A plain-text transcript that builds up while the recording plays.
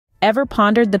Ever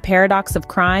pondered the paradox of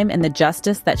crime and the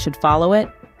justice that should follow it?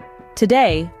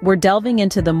 Today, we're delving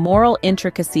into the moral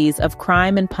intricacies of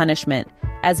crime and punishment,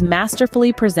 as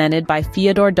masterfully presented by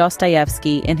Fyodor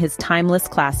Dostoyevsky in his timeless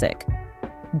classic.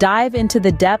 Dive into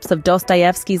the depths of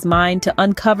Dostoyevsky's mind to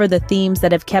uncover the themes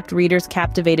that have kept readers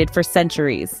captivated for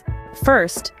centuries.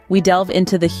 First, we delve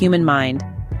into the human mind,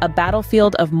 a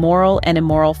battlefield of moral and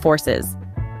immoral forces.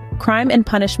 Crime and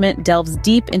Punishment delves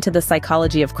deep into the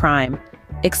psychology of crime,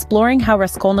 exploring how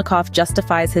Raskolnikov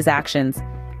justifies his actions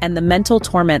and the mental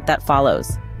torment that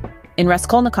follows. In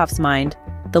Raskolnikov's mind,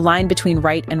 the line between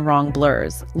right and wrong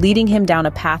blurs, leading him down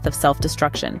a path of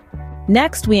self-destruction.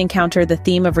 Next, we encounter the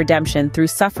theme of redemption through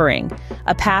suffering,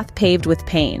 a path paved with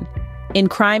pain. In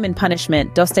Crime and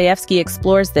Punishment, Dostoyevsky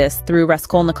explores this through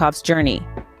Raskolnikov's journey.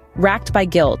 Racked by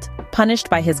guilt, punished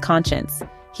by his conscience,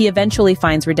 he eventually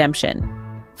finds redemption.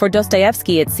 For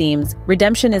Dostoyevsky, it seems,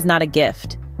 redemption is not a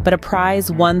gift, but a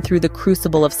prize won through the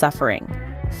crucible of suffering.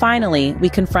 Finally, we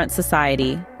confront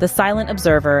society, the silent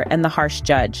observer and the harsh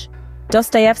judge.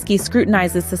 Dostoyevsky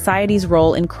scrutinizes society's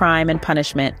role in crime and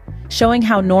punishment, showing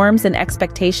how norms and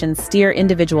expectations steer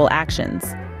individual actions.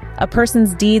 A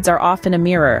person's deeds are often a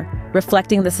mirror,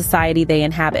 reflecting the society they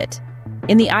inhabit.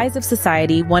 In the eyes of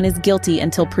society, one is guilty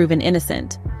until proven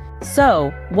innocent.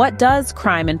 So, what does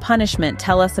Crime and Punishment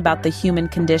tell us about the human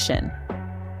condition?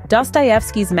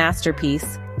 Dostoyevsky's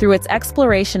masterpiece, through its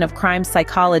exploration of crime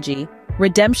psychology,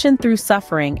 redemption through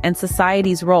suffering, and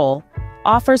society's role,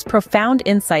 offers profound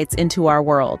insights into our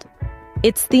world.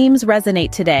 Its themes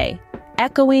resonate today,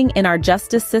 echoing in our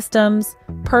justice systems,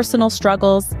 personal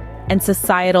struggles, and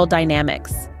societal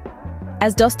dynamics.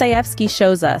 As Dostoyevsky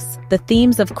shows us, the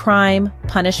themes of crime,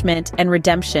 punishment, and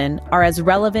redemption are as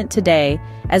relevant today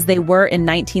as they were in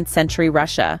 19th century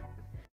Russia.